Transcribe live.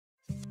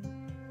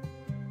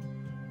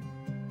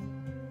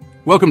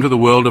Welcome to the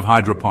world of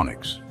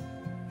hydroponics.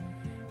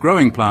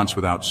 Growing plants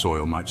without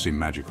soil might seem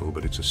magical,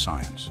 but it's a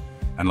science.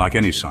 And like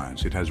any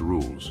science, it has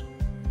rules.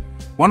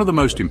 One of the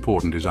most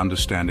important is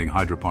understanding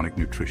hydroponic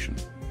nutrition.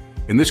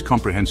 In this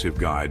comprehensive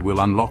guide,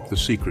 we'll unlock the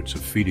secrets of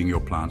feeding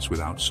your plants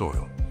without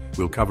soil.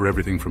 We'll cover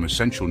everything from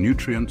essential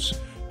nutrients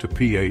to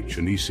pH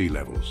and EC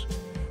levels.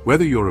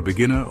 Whether you're a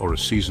beginner or a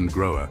seasoned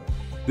grower,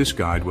 this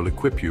guide will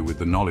equip you with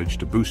the knowledge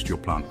to boost your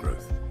plant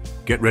growth.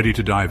 Get ready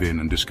to dive in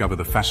and discover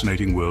the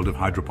fascinating world of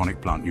hydroponic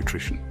plant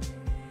nutrition.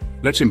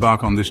 Let's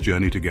embark on this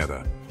journey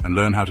together and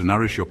learn how to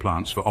nourish your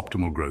plants for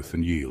optimal growth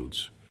and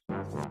yields.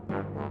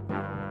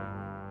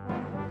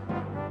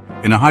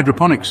 In a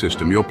hydroponic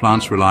system, your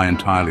plants rely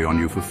entirely on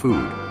you for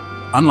food.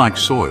 Unlike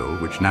soil,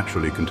 which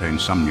naturally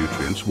contains some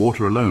nutrients,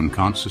 water alone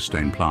can't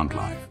sustain plant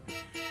life.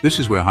 This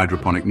is where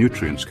hydroponic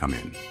nutrients come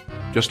in.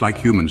 Just like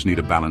humans need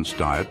a balanced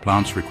diet,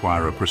 plants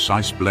require a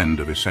precise blend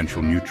of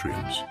essential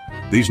nutrients.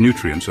 These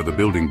nutrients are the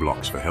building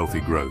blocks for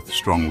healthy growth,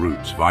 strong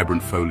roots,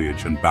 vibrant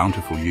foliage, and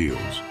bountiful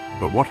yields.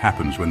 But what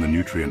happens when the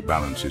nutrient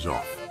balance is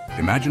off?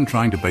 Imagine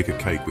trying to bake a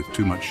cake with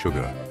too much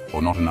sugar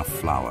or not enough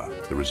flour.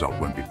 The result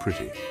won't be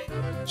pretty.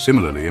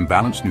 Similarly,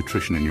 imbalanced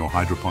nutrition in your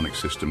hydroponic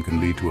system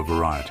can lead to a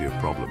variety of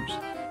problems.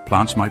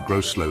 Plants might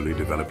grow slowly,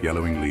 develop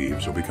yellowing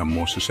leaves, or become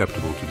more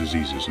susceptible to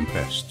diseases and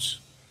pests.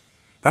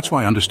 That's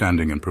why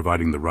understanding and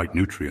providing the right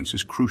nutrients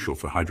is crucial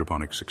for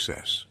hydroponic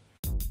success.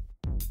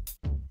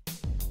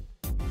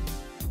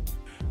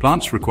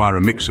 Plants require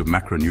a mix of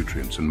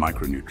macronutrients and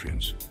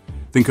micronutrients.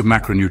 Think of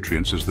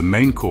macronutrients as the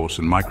main course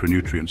and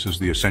micronutrients as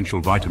the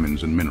essential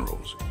vitamins and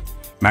minerals.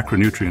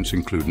 Macronutrients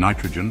include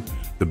nitrogen,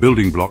 the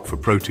building block for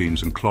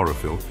proteins, and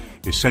chlorophyll,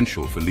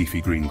 essential for leafy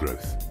green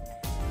growth.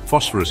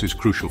 Phosphorus is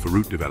crucial for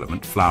root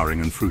development,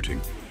 flowering, and fruiting.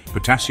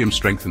 Potassium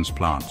strengthens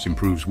plants,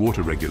 improves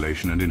water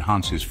regulation, and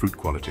enhances fruit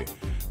quality.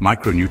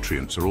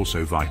 Micronutrients are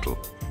also vital.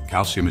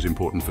 Calcium is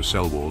important for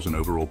cell walls and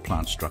overall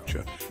plant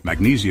structure.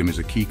 Magnesium is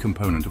a key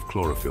component of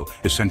chlorophyll,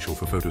 essential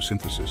for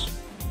photosynthesis.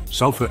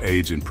 Sulfur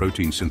aids in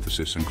protein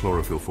synthesis and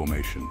chlorophyll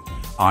formation.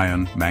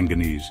 Iron,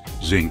 manganese,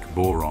 zinc,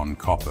 boron,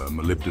 copper,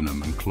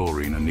 molybdenum, and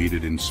chlorine are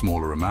needed in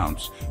smaller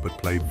amounts, but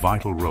play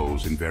vital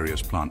roles in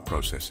various plant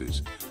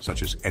processes,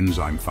 such as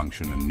enzyme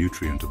function and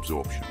nutrient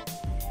absorption.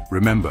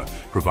 Remember,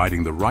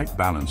 providing the right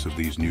balance of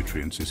these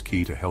nutrients is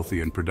key to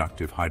healthy and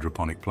productive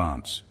hydroponic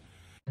plants.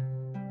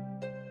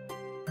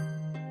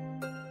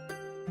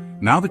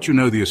 Now that you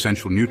know the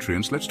essential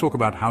nutrients, let's talk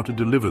about how to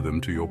deliver them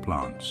to your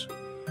plants.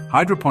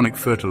 Hydroponic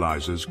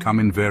fertilizers come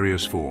in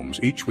various forms,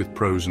 each with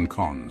pros and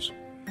cons.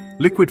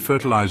 Liquid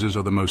fertilizers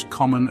are the most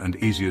common and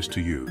easiest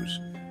to use.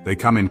 They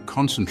come in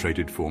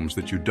concentrated forms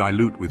that you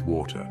dilute with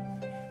water.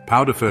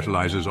 Powder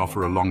fertilizers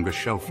offer a longer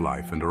shelf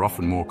life and are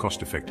often more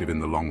cost-effective in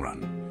the long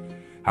run.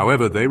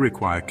 However, they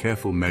require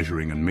careful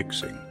measuring and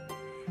mixing.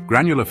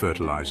 Granular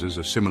fertilizers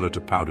are similar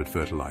to powdered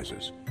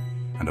fertilizers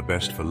and are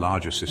best for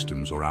larger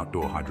systems or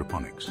outdoor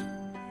hydroponics.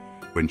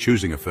 When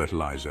choosing a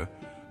fertilizer,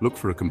 look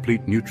for a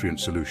complete nutrient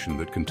solution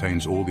that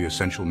contains all the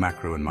essential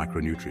macro and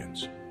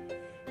micronutrients.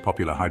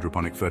 Popular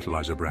hydroponic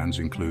fertilizer brands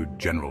include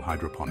General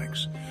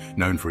Hydroponics,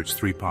 known for its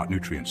three-part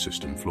nutrient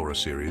system, Flora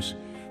series,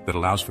 that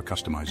allows for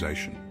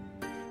customization.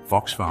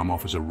 Fox Farm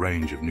offers a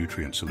range of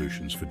nutrient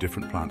solutions for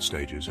different plant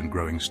stages and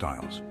growing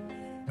styles.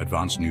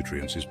 Advanced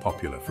Nutrients is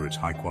popular for its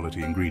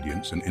high-quality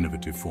ingredients and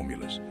innovative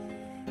formulas.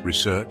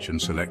 Research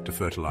and select a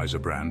fertilizer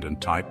brand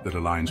and type that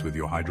aligns with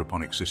your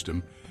hydroponic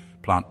system,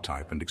 plant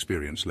type, and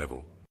experience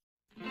level.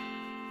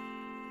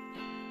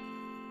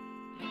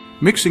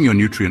 Mixing your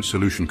nutrient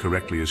solution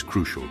correctly is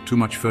crucial. Too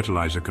much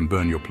fertilizer can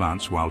burn your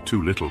plants, while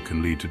too little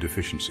can lead to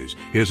deficiencies.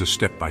 Here's a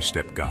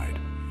step-by-step guide.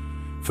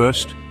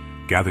 First,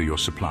 gather your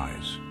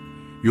supplies.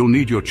 You'll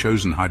need your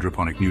chosen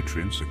hydroponic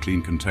nutrients, a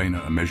clean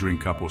container, a measuring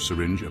cup or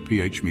syringe, a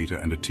pH meter,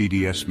 and a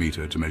TDS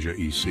meter to measure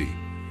EC.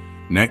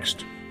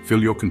 Next,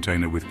 fill your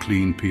container with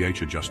clean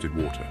pH-adjusted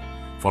water.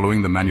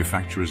 Following the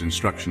manufacturer's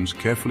instructions,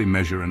 carefully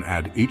measure and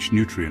add each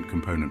nutrient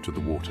component to the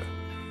water.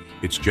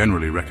 It's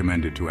generally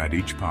recommended to add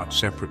each part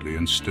separately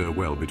and stir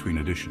well between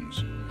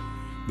additions.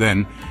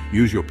 Then,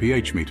 use your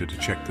pH meter to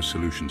check the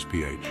solution's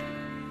pH.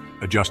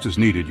 Adjust as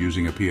needed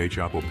using a pH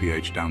up or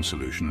pH down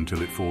solution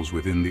until it falls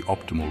within the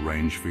optimal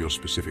range for your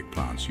specific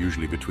plants,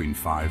 usually between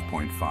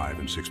 5.5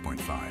 and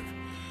 6.5.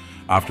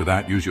 After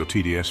that, use your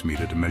TDS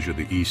meter to measure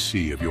the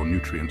EC of your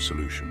nutrient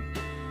solution.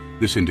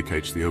 This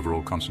indicates the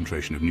overall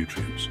concentration of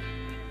nutrients.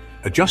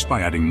 Adjust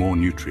by adding more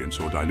nutrients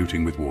or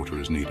diluting with water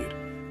as needed.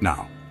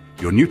 Now,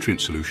 your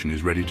nutrient solution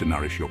is ready to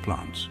nourish your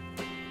plants.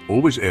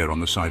 Always err on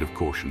the side of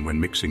caution when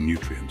mixing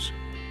nutrients.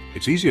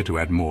 It's easier to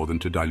add more than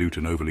to dilute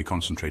an overly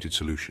concentrated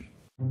solution.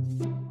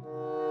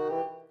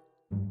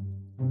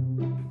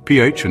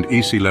 pH and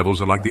EC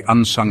levels are like the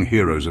unsung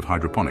heroes of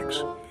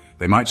hydroponics.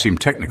 They might seem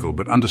technical,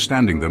 but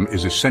understanding them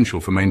is essential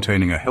for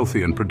maintaining a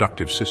healthy and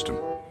productive system.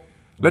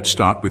 Let's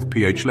start with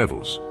pH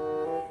levels.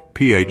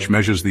 pH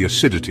measures the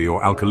acidity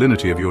or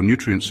alkalinity of your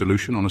nutrient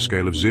solution on a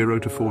scale of 0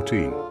 to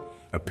 14.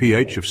 A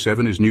pH of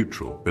 7 is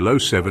neutral, below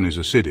 7 is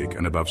acidic,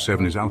 and above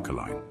 7 is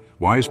alkaline.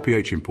 Why is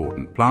pH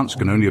important? Plants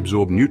can only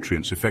absorb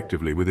nutrients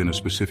effectively within a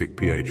specific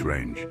pH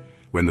range.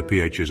 When the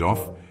pH is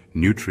off,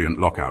 nutrient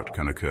lockout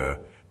can occur,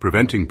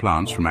 preventing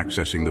plants from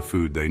accessing the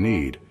food they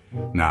need.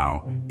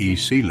 Now,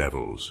 EC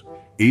levels.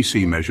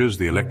 EC measures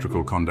the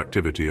electrical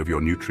conductivity of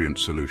your nutrient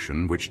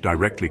solution, which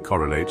directly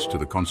correlates to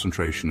the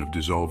concentration of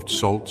dissolved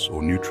salts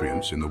or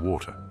nutrients in the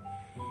water.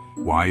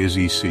 Why is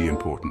EC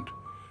important?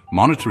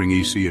 Monitoring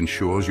EC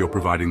ensures you're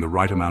providing the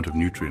right amount of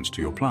nutrients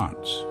to your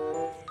plants.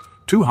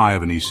 Too high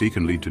of an EC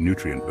can lead to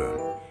nutrient burn,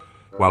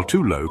 while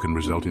too low can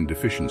result in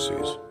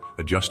deficiencies.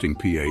 Adjusting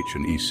pH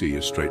and EC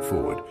is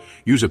straightforward.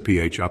 Use a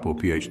pH up or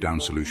pH down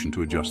solution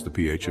to adjust the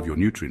pH of your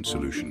nutrient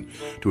solution.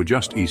 To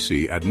adjust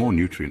EC, add more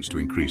nutrients to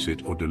increase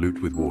it or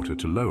dilute with water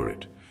to lower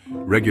it.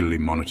 Regularly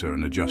monitor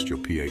and adjust your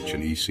pH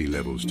and EC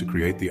levels to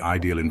create the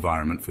ideal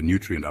environment for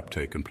nutrient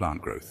uptake and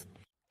plant growth.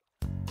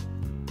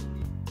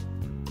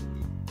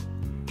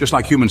 Just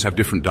like humans have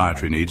different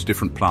dietary needs,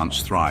 different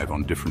plants thrive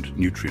on different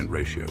nutrient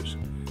ratios.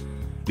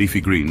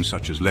 Leafy greens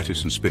such as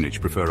lettuce and spinach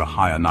prefer a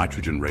higher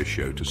nitrogen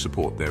ratio to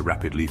support their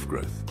rapid leaf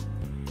growth.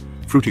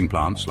 Fruiting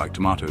plants like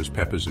tomatoes,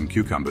 peppers and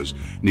cucumbers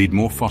need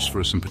more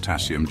phosphorus and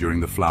potassium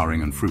during the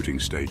flowering and fruiting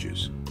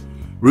stages.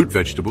 Root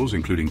vegetables,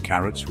 including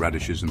carrots,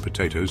 radishes and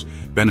potatoes,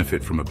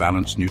 benefit from a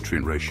balanced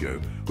nutrient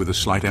ratio with a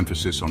slight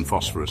emphasis on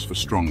phosphorus for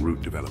strong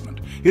root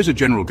development. Here's a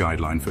general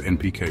guideline for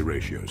NPK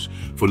ratios.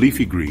 For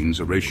leafy greens,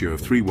 a ratio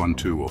of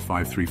 3:1:2 or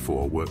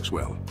 5:3:4 works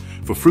well.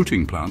 For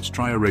fruiting plants,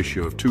 try a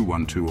ratio of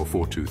 2:1:2 or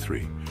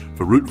 4:2:3.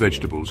 For root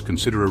vegetables,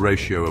 consider a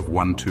ratio of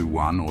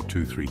 1:1 or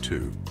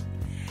 2:3:2.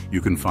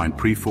 You can find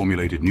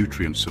pre-formulated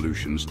nutrient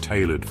solutions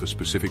tailored for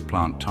specific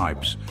plant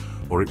types,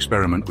 or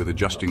experiment with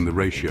adjusting the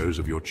ratios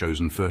of your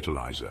chosen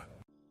fertilizer.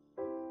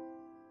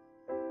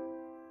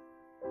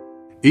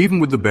 Even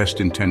with the best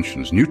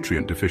intentions,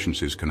 nutrient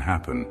deficiencies can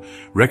happen.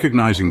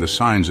 Recognizing the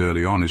signs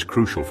early on is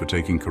crucial for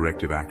taking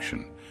corrective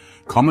action.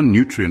 Common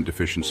nutrient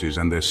deficiencies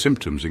and their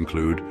symptoms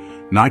include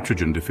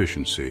nitrogen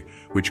deficiency,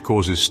 which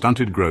causes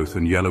stunted growth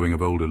and yellowing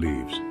of older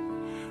leaves.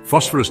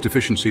 Phosphorus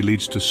deficiency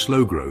leads to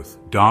slow growth,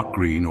 dark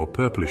green or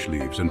purplish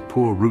leaves, and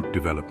poor root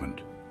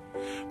development.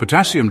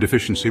 Potassium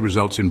deficiency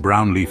results in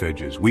brown leaf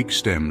edges, weak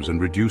stems,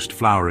 and reduced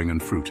flowering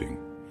and fruiting.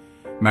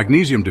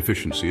 Magnesium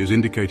deficiency is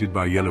indicated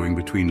by yellowing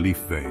between leaf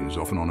veins,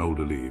 often on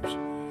older leaves.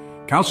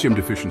 Calcium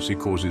deficiency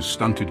causes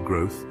stunted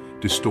growth,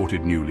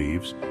 distorted new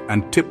leaves,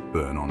 and tip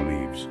burn on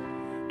leaves.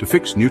 To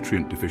fix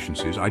nutrient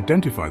deficiencies,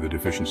 identify the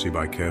deficiency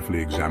by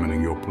carefully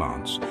examining your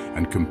plants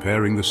and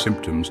comparing the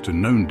symptoms to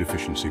known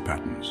deficiency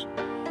patterns.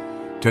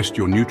 Test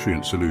your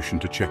nutrient solution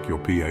to check your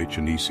pH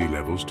and EC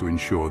levels to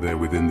ensure they're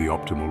within the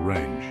optimal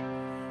range.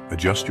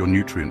 Adjust your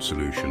nutrient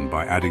solution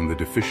by adding the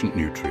deficient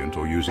nutrient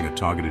or using a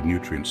targeted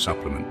nutrient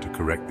supplement to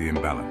correct the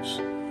imbalance.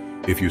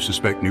 If you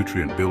suspect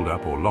nutrient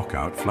buildup or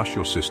lockout, flush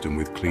your system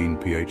with clean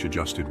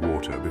pH-adjusted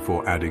water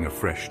before adding a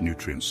fresh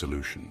nutrient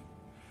solution.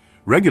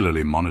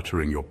 Regularly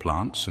monitoring your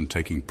plants and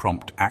taking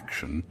prompt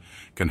action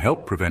can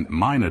help prevent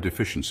minor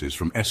deficiencies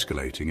from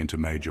escalating into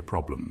major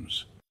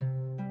problems.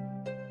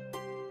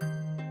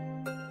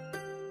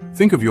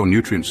 Think of your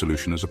nutrient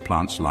solution as a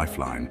plant's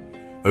lifeline.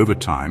 Over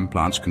time,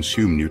 plants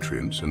consume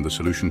nutrients and the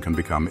solution can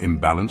become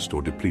imbalanced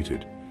or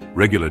depleted.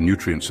 Regular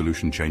nutrient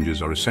solution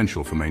changes are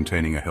essential for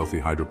maintaining a healthy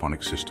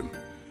hydroponic system.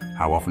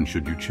 How often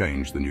should you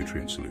change the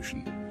nutrient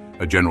solution?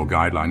 A general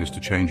guideline is to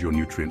change your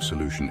nutrient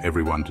solution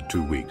every 1 to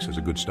 2 weeks as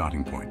a good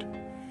starting point.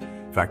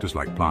 Factors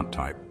like plant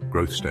type,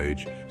 growth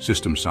stage,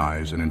 system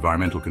size, and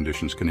environmental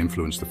conditions can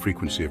influence the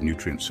frequency of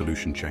nutrient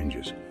solution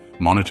changes.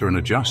 Monitor and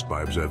adjust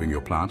by observing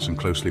your plants and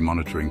closely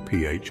monitoring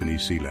pH and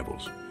EC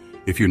levels.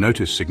 If you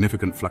notice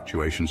significant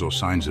fluctuations or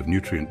signs of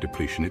nutrient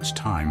depletion, it's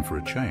time for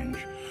a change.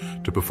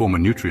 To perform a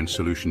nutrient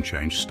solution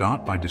change,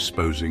 start by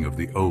disposing of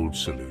the old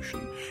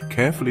solution.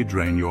 Carefully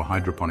drain your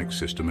hydroponic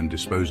system and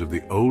dispose of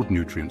the old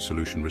nutrient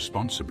solution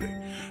responsibly.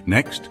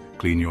 Next,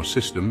 clean your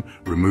system,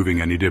 removing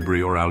any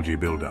debris or algae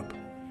buildup.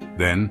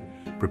 Then,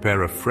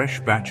 prepare a fresh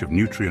batch of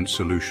nutrient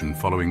solution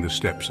following the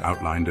steps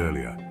outlined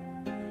earlier.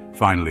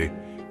 Finally,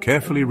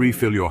 carefully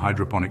refill your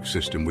hydroponic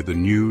system with the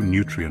new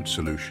nutrient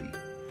solution.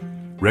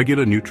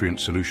 Regular nutrient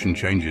solution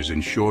changes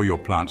ensure your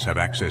plants have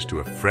access to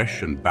a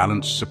fresh and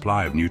balanced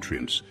supply of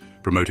nutrients,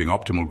 promoting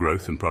optimal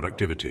growth and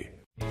productivity.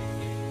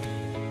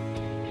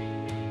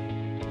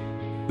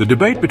 The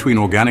debate between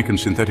organic and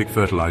synthetic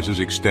fertilizers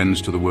extends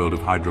to the world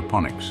of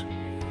hydroponics.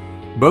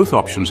 Both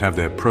options have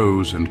their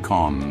pros and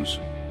cons.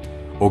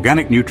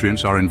 Organic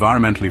nutrients are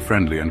environmentally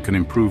friendly and can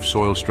improve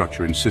soil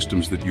structure in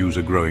systems that use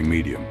a growing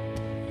medium.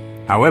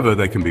 However,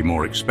 they can be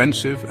more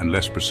expensive and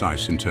less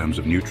precise in terms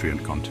of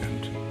nutrient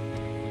content.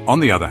 On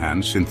the other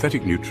hand,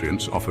 synthetic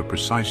nutrients offer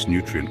precise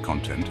nutrient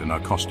content and are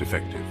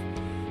cost-effective,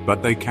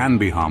 but they can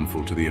be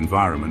harmful to the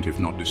environment if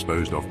not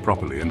disposed of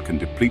properly and can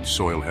deplete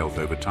soil health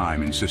over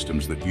time in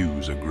systems that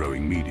use a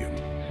growing medium.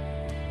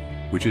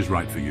 Which is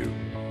right for you?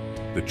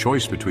 The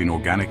choice between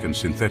organic and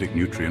synthetic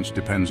nutrients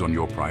depends on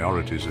your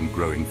priorities and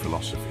growing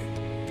philosophy.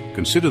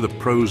 Consider the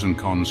pros and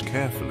cons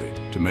carefully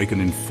to make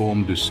an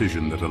informed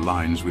decision that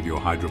aligns with your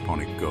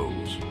hydroponic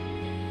goals.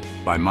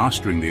 By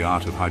mastering the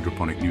art of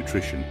hydroponic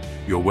nutrition,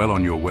 you're well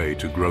on your way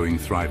to growing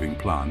thriving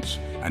plants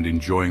and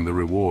enjoying the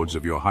rewards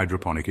of your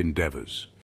hydroponic endeavors.